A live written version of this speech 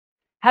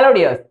Hello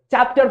dears,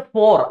 chapter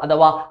 4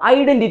 അഥവാ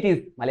Identities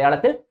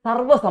മലയാളത്തിൽ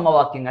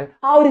സർവ്വസമവാക്യങ്ങൾ.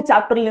 ആ ഒരു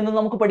ചാപ്റ്ററിൽ നിന്ന്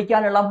നമുക്ക്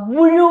പഠിക്കാനുള്ള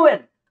മുഴുവൻ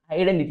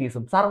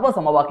ഐഡന്റിറ്റീസും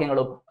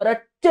സർവ്വസമവാക്യങ്ങളും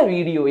ഒരൊറ്റ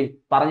വീഡിയോയിൽ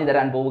പറഞ്ഞു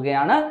തരാൻ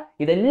പോവുകയാണ്.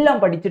 ഇതെല്ലാം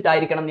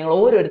പഠിച്ചിട്ടായിരിക്കണം നിങ്ങൾ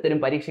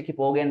ഓരോരുത്തരും പരീക്ഷയ്ക്ക്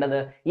പോകേണ്ടത്.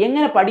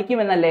 എങ്ങനെ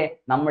പഠിക്കുമെന്നല്ലേ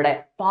നമ്മുടെ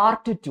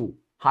പാർട്ട് 2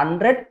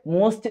 100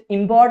 മോസ്റ്റ്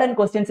ഇമ്പോർട്ടന്റ്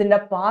ക്വസ്റ്റ്യൻസിന്റെ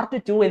പാർട്ട്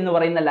 2 എന്ന്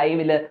പറയുന്ന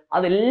ലൈവില്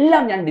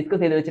അതെല്ലാം ഞാൻ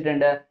ഡിസ്കസ് ചെയ്ത്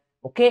വെച്ചിട്ടുണ്ട്.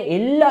 ഓക്കെ,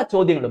 എല്ലാ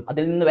ചോദ്യങ്ങളും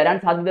അതിൽ നിന്ന് വരാൻ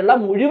സാധ്യതയുള്ള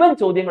മുഴുവൻ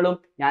ചോദ്യങ്ങളും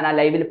ഞാൻ ആ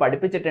ലൈവിൽ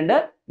പഠിപ്പിച്ചിട്ടുണ്ട്.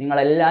 നിങ്ങൾ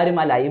എല്ലാവരും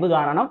ആ ലൈവ്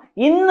കാണണം.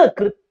 ഇന്ന്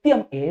കൃത്യം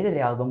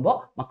 7:30 ആകുമ്പോൾ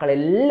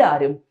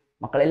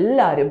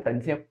മക്കളെല്ലാവരും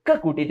ഫ്രണ്ട്സിനെ ഒക്കെ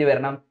കൂട്ടിയിട്ട്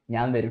വരണം.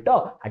 ഞാൻ വരും കേട്ടോ.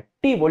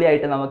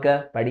 അടിപൊളിയായിട്ട് നമുക്ക്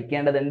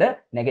പഠിക്കേണ്ടതുണ്ട്.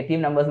 നെഗറ്റീവ്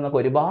നമ്പേഴ്സ് നമുക്ക്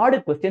ഒരുപാട്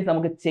ക്വസ്റ്റ്യൻസ്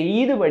നമുക്ക്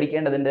ചെയ്ത്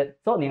പഠിക്കേണ്ടതുണ്ട്.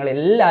 സോ നിങ്ങൾ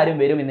എല്ലാവരും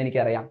വരും എന്ന്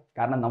എനിക്കറിയാം.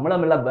 കാരണം നമ്മൾ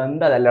തമ്മിലുള്ള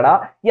ബന്ധമല്ലടാ.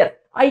 യെസ്,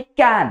 ഐ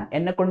ക്യാൻ,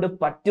 എന്നെ കൊണ്ട്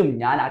പറ്റും,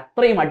 ഞാൻ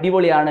അത്രയും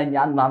അടിപൊളിയാണ്,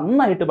 ഞാൻ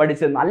നന്നായിട്ട്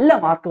പഠിച്ച് നല്ല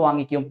മാർക്ക്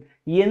വാങ്ങിക്കും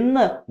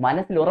എന്ന്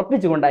മനസ്സിൽ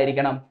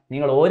ഉറപ്പിച്ചുകൊണ്ടായിരിക്കണം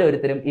നിങ്ങൾ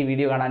ഓരോരുത്തരും ഈ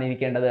വീഡിയോ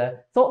കാണാനിരിക്കേണ്ടത്.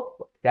 സോ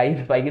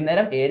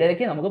വൈകുന്നേരം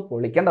 7:30 നമുക്ക്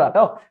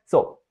പൊളിക്കേണ്ടതാട്ടോ. സോ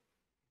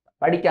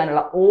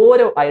പഠിക്കാനുള്ള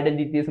ഓരോ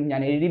ഐഡന്റിറ്റീസും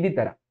ഞാൻ എഴുതി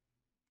തരാം,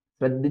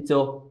 ശ്രദ്ധിച്ചോ.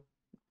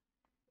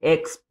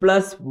 X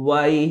plus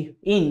Y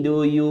into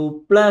U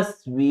plus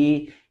V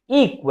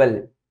equal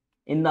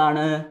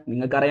എന്താണ്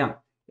നിങ്ങൾക്കറിയാം.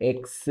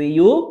 X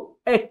U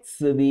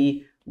X V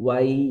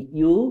why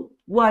you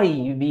Y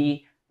V,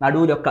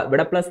 നടുവിലൊക്കെ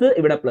ഇവിടെ പ്ലസ്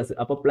ഇവിടെ പ്ലസ്,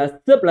 അപ്പൊ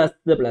plus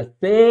plus plus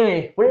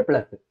full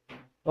plus.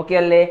 Okay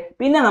അല്ലേ?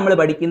 പിന്നെ നമ്മൾ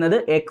പഠിക്കുന്നത്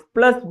X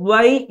plus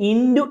Y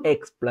into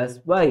X plus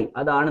Y,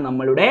 അതാണ്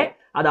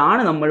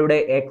നമ്മളുടെ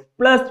X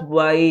plus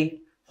Y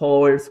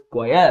whole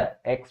square.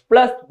 X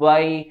plus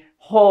Y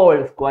whole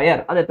square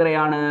അത്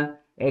എത്രയാണ്?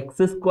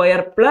 X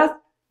square plus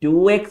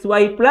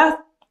 2xy plus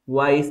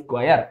Y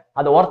square.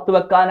 അത് ഓർത്തു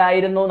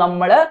വെക്കാനായിരുന്നു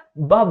നമ്മള്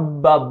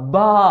ബബ്ബ.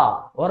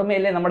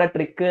 ഓർമ്മയില്ലേ നമ്മുടെ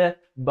ട്രിക്ക്?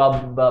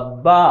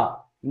 ബബ്ബ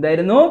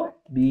എന്തായിരുന്നു?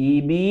 B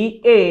B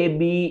A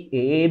B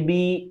A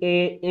B A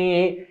A.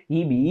 ഈ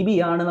ബി ബി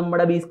ആണ്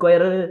നമ്മുടെ ബി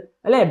സ്ക്വയർ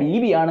അല്ലെ? ബി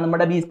ബി ആണ്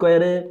നമ്മുടെ B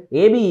square.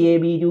 A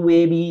B to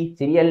A B,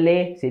 ശരിയല്ലേ?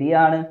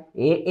 ശരിയാണ്.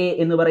 എ എ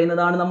എന്ന്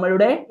പറയുന്നതാണ്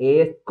നമ്മളുടെ എ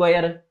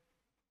സ്ക്വയർ.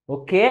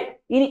 ഓക്കെ,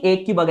 ഇനി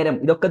എക്ക് പകരം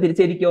ഇതൊക്കെ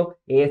തിരിച്ചെഴുതിക്കോ.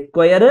 A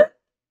square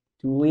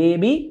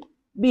 2ab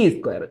B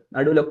square,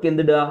 നടുവിലൊക്കെ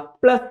എന്തിടുക?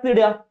 Plus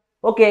ഇടുക.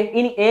 ഓക്കെ,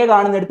 ഇനി എ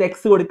കാണുന്നിടത്ത്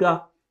എക്സ് കൊടുക്കുക.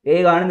 എ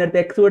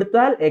കാണുന്നിടത്ത് എക്സ്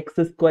കൊടുത്താൽ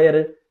X square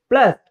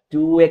plus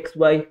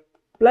 2xy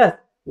plus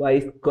Y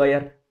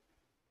square,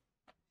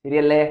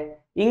 ശരിയല്ലേ?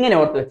 ഇങ്ങനെ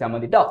ഓർത്ത് വെച്ചാൽ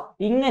മതി കേട്ടോ,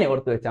 ഇങ്ങനെ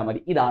ഓർത്ത് വെച്ചാൽ മതി.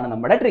 ഇതാണ്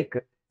നമ്മുടെ ട്രിക്ക്.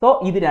 സോ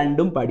ഇത്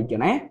രണ്ടും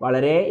പഠിക്കണേ,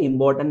 വളരെ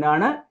ഇമ്പോർട്ടന്റ്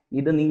ആണ്.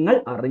 ഇത് നിങ്ങൾ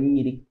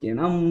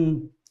അറിഞ്ഞിരിക്കണം.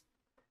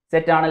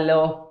 സെറ്റ് ആണല്ലോ?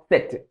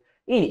 സെറ്റ്.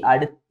 ഇനി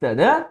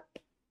അടുത്തത്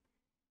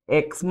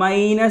X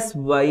minus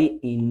Y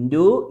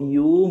into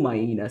U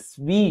minus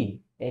V.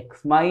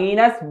 X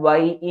minus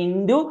Y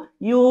into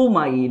U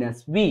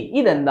minus V,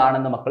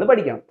 ഇതെന്താണെന്ന് മക്കൾ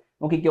പഠിക്കണം.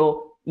 നോക്കിക്കോ,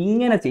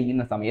 ഇങ്ങനെ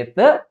ചെയ്യുന്ന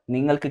സമയത്ത്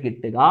നിങ്ങൾക്ക്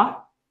കിട്ടുക,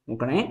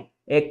 നോക്കണേ,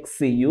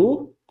 X U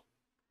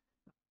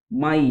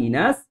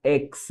minus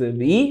X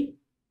V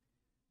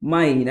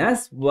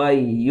minus why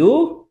you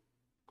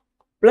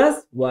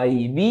plus Y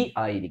V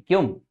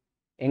ആയിരിക്കും.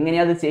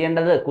 എങ്ങനെയാ അത്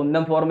ചെയ്യേണ്ടത്?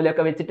 കുന്തം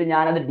ഫോർമുലയൊക്കെ വെച്ചിട്ട്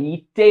ഞാനത്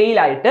ഡീറ്റെയിൽ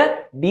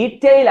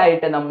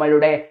ആയിട്ട്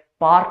നമ്മളുടെ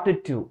part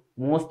 2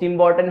 most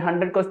important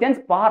 100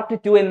 questions part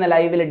 2 എന്ന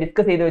ലൈവിൽ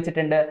ഡിസ്കസ് ചെയ്ത്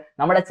വെച്ചിട്ടുണ്ട്.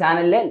 നമ്മുടെ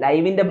ചാനലിലെ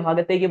ലൈവിന്റെ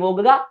ഭാഗത്തേക്ക്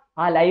പോകുക,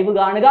 ആ ലൈവ്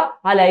കാണുക.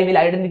 ആ ലൈവിൽ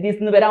ഐഡന്റിറ്റീസ്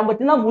നിന്ന് വരാൻ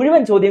പറ്റുന്ന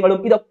മുഴുവൻ ചോദ്യങ്ങളും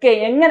ഇതൊക്കെ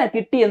എങ്ങനെ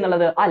കിട്ടി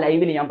എന്നുള്ളത് ആ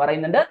ലൈവിൽ ഞാൻ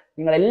പറയുന്നുണ്ട്.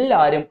 നിങ്ങൾ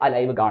എല്ലാവരും ആ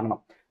ലൈവ് കാണണം.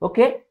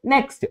 ഓക്കെ,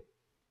 നെക്സ്റ്റ്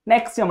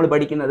നമ്മൾ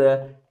പഠിക്കുന്നത്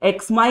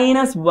X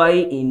minus Y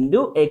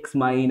into X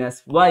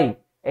minus Y.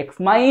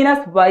 X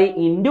minus Y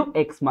into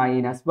X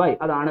minus Y,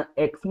 അതാണ്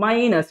X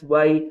minus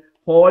Y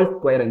whole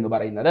square എന്ന്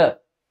പറയുന്നത്.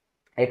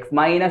 X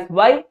minus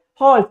Y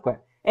whole square.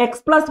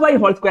 X plus Y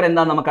whole square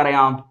എന്താണെന്ന്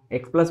നമുക്കറിയാം.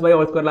 X plus Y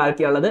whole സ്ക്വയറിൽ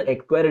ആർക്കുള്ളത്?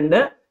 X square ഉണ്ട്,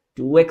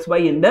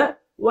 2xy ഉണ്ട്,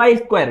 Y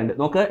square ഉണ്ട്.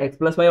 നോക്ക്, എക്സ്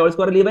പ്ലസ് വൈ ഹോൾ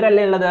സ്ക്വയറിൽ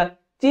ഇവരല്ലേ ഉള്ളത്?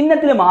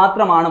 ചിഹ്നത്തിൽ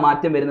മാത്രമാണ്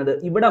മാറ്റം വരുന്നത്.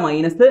 ഇവിടെ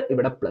മൈനസ്,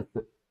 ഇവിടെ പ്ലസ്.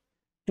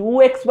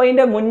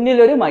 2xyന്റെ മുന്നിൽ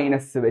ഒരു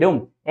മൈനസ് വരും.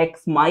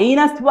 X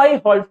minus Y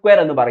whole square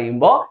എന്ന്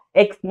പറയുമ്പോൾ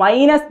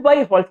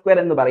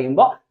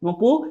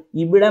നോക്കൂ,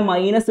 ഇവിടെ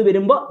മൈനസ്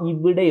വരുമ്പോ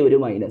ഇവിടെ ഒരു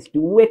മൈനസ്,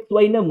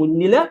 2xyന്റെ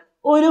മുന്നിൽ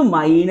ഒരു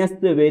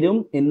മൈനസ് വരും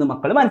എന്ന്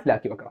മക്കൾ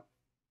മനസ്സിലാക്കി വെക്കണം.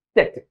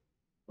 സെറ്റ്.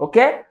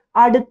 ഓക്കെ,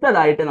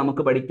 അടുത്തതായിട്ട്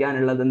നമുക്ക്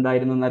പഠിക്കാനുള്ളത്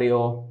എന്തായിരുന്നു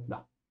എന്നറിയോ?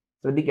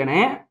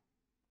 ശ്രദ്ധിക്കണേ,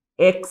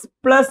 X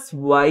plus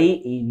Y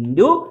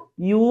into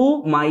U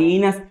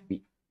minus P.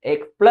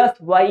 X plus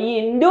Y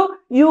into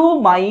U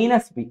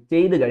minus P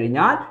ചെയ്ത്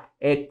കഴിഞ്ഞാൽ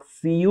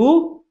X U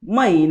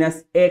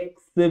minus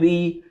X V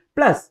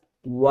plus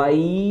why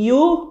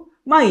you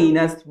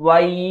minus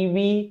Y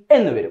V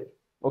എന്ന് വരും.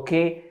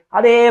 ഓക്കെ,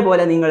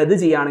 അതേപോലെ നിങ്ങൾ ഇത്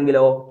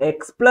ചെയ്യുകയാണെങ്കിലോ,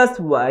 X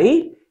plus Y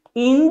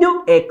into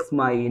X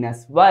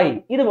minus Y.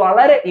 ഇത്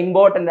വളരെ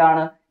important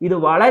ആണ്.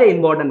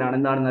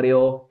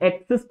 എന്താണെന്നറിയോ?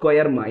 X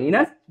square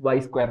minus Y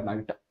square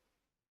എന്നാണ് കിട്ടുക.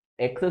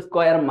 X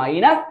square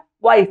minus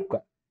Y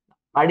square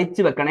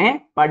പഠിച്ചു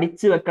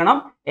വെക്കണം.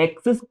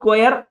 X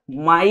square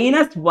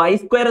minus Y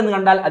square എന്ന്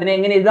കണ്ടാൽ അതിനെ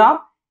എങ്ങനെ എഴുതാം?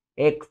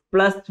 X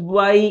plus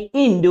Y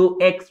into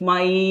X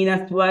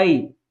minus Y.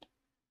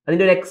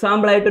 അതിന്റെ ഒരു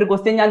എക്സാമ്പിൾ ആയിട്ട് ഒരു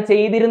ക്വസ്റ്റ്യൻ ഞാൻ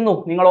ചെയ്തിരുന്നു,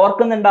 നിങ്ങൾ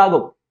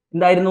ഓർക്കുന്നുണ്ടാകും.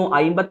 എന്തായിരുന്നു?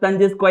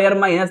 55 square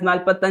minus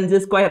 45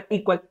 square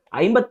equal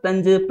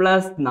 55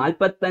 plus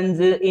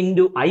 45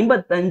 into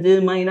 55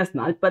 minus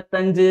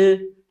 45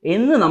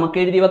 എന്ന് നമുക്ക്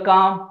എഴുതി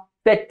വെക്കാം.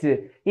 സെറ്റ്.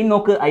 ഇനി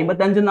നോക്ക്,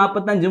 55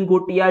 45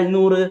 കൂട്ടിയാൽ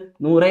 100,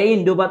 100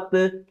 ഇൻറ്റു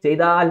 10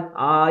 ചെയ്താൽ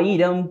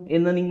 1000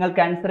 എന്ന്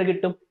നിങ്ങൾക്ക് ആൻസർ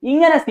കിട്ടും.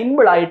 ഇങ്ങനെ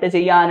സിമ്പിൾ ആയിട്ട്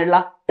ചെയ്യാനുള്ള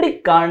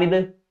ട്രിക്കാണിത്.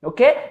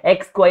 Okay,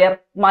 X square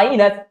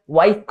minus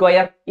Y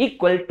square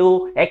equal to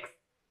X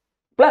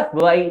plus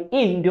Y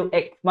into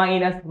X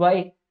minus Y.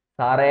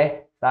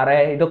 സാറേ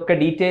ഇതൊക്കെ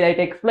ഡീറ്റെയിൽ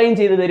ആയിട്ട് എക്സ്പ്ലെയിൻ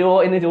ചെയ്ത് തരുമോ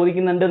എന്ന്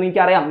ചോദിക്കുന്നുണ്ട്.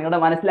 എനിക്കറിയാം നിങ്ങളുടെ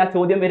മനസ്സിൽ ആ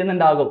ചോദ്യം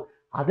വരുന്നുണ്ടാകും.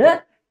 അത്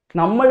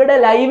നമ്മളുടെ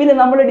ലൈവിൽ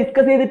നമ്മൾ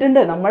ഡിസ്കസ് ചെയ്തിട്ടുണ്ട്.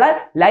 നമ്മളെ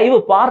ലൈവ്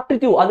പാർട്ട്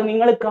 2 അത്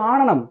നിങ്ങൾ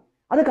കാണണം.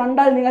 അത്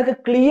കണ്ടാൽ നിങ്ങൾക്ക്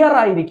ക്ലിയർ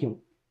ആയിരിക്കും.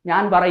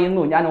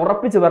 ഞാൻ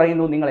ഉറപ്പിച്ച്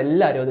പറയുന്നു, നിങ്ങൾ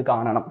എല്ലാവരും അത്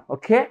കാണണം.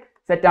 ഓക്കെ,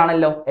 സെറ്റ്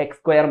ആണല്ലോ. X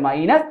square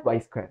minus Y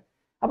square.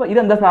 അപ്പൊ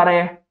ഇതെന്താ സാറേ?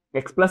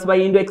 X plus Y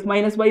into X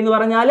minus Y എന്ന്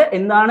പറഞ്ഞാൽ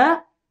എന്താണ്?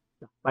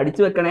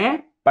 പഠിച്ചു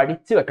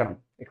വെക്കണം.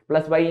 X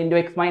plus Y into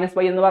X minus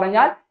Y എന്ന്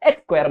പറഞ്ഞാൽ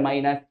X square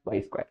minus Y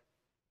square.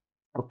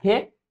 Okay,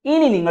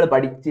 ഇനി നിങ്ങൾ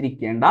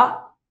പഠിച്ചിരിക്കേണ്ട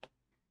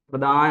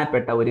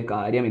പ്രധാനപ്പെട്ട ഒരു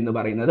കാര്യം എന്ന്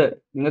പറയുന്നത്,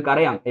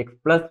 നിങ്ങൾക്കറിയാം X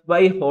plus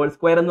Y whole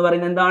square എന്ന്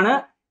പറയുന്നത് എന്താണ്?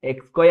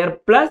 X square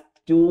plus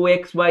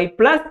 2xy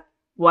plus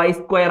Y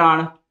square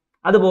ആണ്.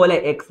 അതുപോലെ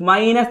X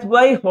minus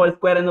Y whole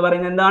square എന്ന്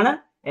പറയുന്നത് എന്താണ്?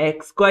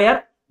 X square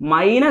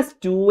minus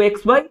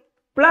 2xy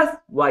plus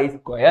Y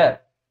square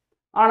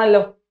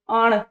ആണല്ലോ.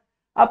 ആണ്.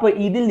 അപ്പൊ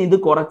ഇതിൽ നിന്ന്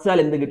കുറച്ചാൽ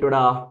എന്ത്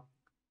കിട്ടൂടാ?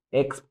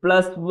 എക്സ്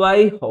പ്ലസ് വൈ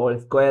ഹോൾ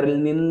സ്ക്വയറിൽ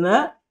നിന്ന്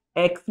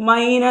X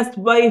minus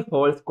Y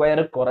whole square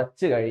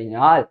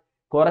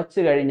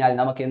കുറച്ചു കഴിഞ്ഞാൽ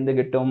നമുക്ക് എന്ത്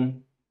കിട്ടും?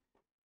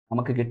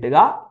 നമുക്ക് കിട്ടുക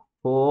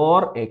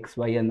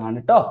 4xy എന്നാണ്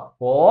കേട്ടോ.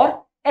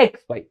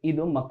 4xy.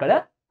 ഇതും മക്കള്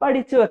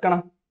പഠിച്ചു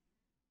വെക്കണം.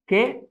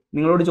 ഓക്കെ,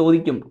 നിങ്ങളോട്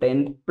ചോദിക്കും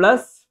 10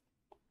 plus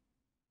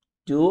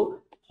 2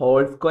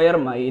 whole square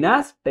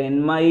minus 10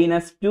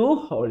 minus 2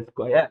 whole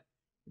square.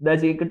 ഇതാ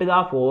കിട്ടുക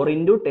 4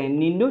 ഇൻറ്റു 10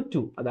 ഇൻറ്റു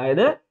 2,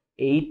 അതായത്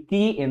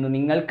 80 എന്ന്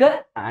നിങ്ങൾക്ക്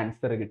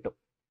ആൻസർ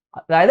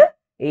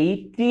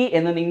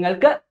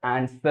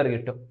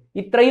കിട്ടും.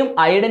 ഇത്രയും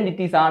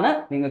ഐഡന്റിറ്റീസ് ആണ്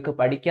നിങ്ങൾക്ക്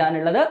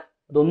പഠിക്കാനുള്ളത്.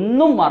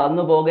 അതൊന്നും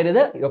മറന്നു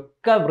പോകരുത്.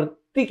 ഇതൊക്കെ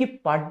വൃത്തിക്ക്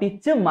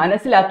പഠിച്ച്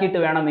മനസ്സിലാക്കിയിട്ട്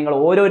വേണം നിങ്ങൾ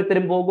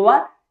ഓരോരുത്തരും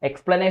പോകുവാൻ.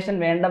 എക്സ്പ്ലനേഷൻ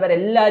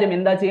വേണ്ടവരെല്ലാവരും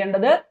എന്താ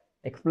ചെയ്യേണ്ടത്?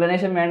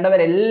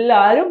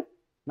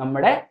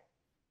 നമ്മുടെ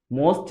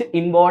മോസ്റ്റ്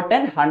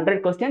ഇമ്പോർട്ടൻറ്റ് 100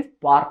 ക്വസ്റ്റ്യൻസ്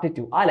പാർട്ട്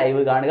 2 ആ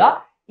ലൈവ് കാണുക.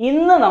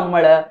 ഇന്ന്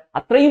നമ്മൾ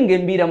അത്രയും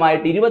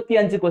ഗംഭീരമായിട്ട്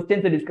 25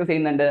 ക്വസ്റ്റ്യൻസ് ഡിസ്കസ്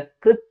ചെയ്യുന്നുണ്ട്.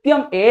 കൃത്യം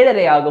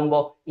 7:30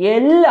 ആകുമ്പോൾ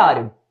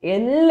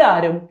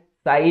എല്ലാവരും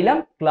സൈലം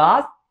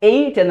ക്ലാസ്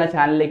 8 എന്ന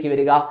ചാനലിലേക്ക്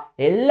വരിക.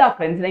 എല്ലാ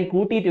ഫ്രണ്ട്സിനെയും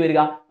കൂട്ടിയിട്ട് വരിക.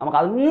 നമുക്ക്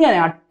അങ്ങനെ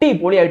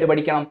അടിപൊളിയായിട്ട്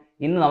പഠിക്കണം.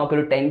 ഇന്ന്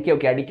നമുക്കൊരു 10K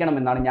ഒക്കെ അടിക്കണം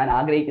എന്നാണ് ഞാൻ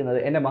ആഗ്രഹിക്കുന്നത്.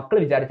 എൻ്റെ മക്കൾ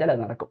വിചാരിച്ചാൽ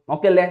അത് നടക്കും.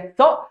 ഓക്കെ അല്ലേ?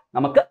 സോ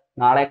നമുക്ക്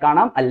നാളെ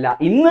കാണാം.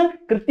 ഇന്ന്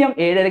കൃത്യം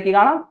 7:30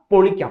 കാണാം.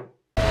 പൊളിക്കാം.